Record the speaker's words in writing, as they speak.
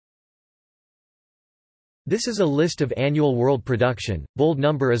This is a list of annual world production. Bold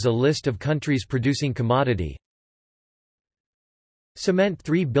number is a list of countries producing commodity. Cement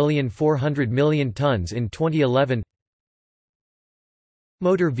 3,400,000,000 tons in 2011.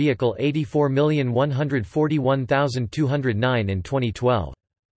 Motor vehicle 84,141,209 in 2012.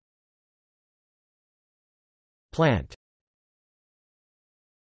 Plant.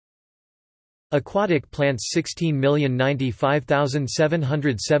 Aquatic plants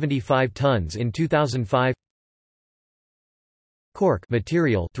 16,095,775 tons in 2005. Cork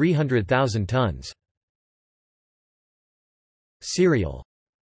material 300,000 tons. Cereal.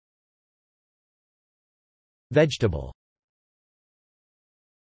 Vegetable.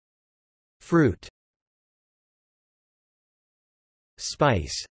 Fruit.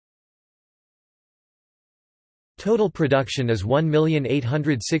 Spice. Total production is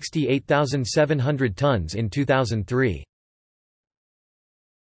 1,868,700 tons in 2003.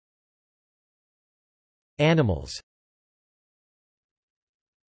 Animals.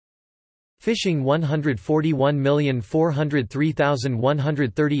 Fishing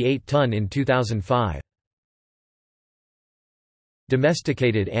 141,403,138 ton in 2005.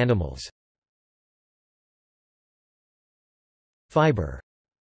 Domesticated animals. Fiber.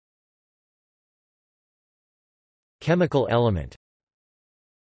 Chemical element.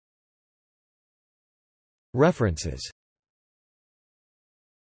 References